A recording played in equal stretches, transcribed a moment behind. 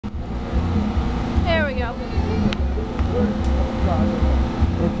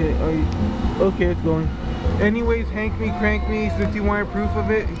Okay, okay, it's going. Anyways, Hank Me Crank Me, since you wanted proof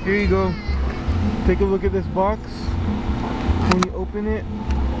of it, here you go. Take a look at this box. When you open it,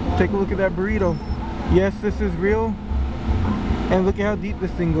 take a look at that burrito. Yes, this is real. And look at how deep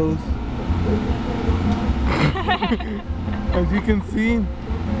this thing goes. As you can see,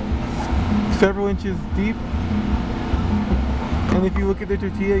 several inches deep. And if you look at the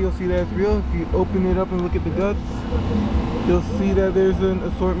tortilla, you'll see that it's real. If you open it up and look at the guts, you'll see that there's an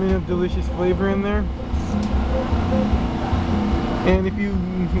assortment of delicious flavor in there. And if you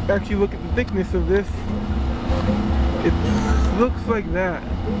actually look at the thickness of this, it looks like that.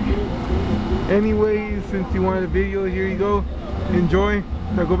 Anyways, since you wanted a video, here you go. Enjoy.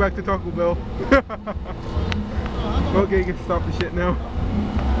 Now go back to Taco Bell. Okay, you can stop the shit now.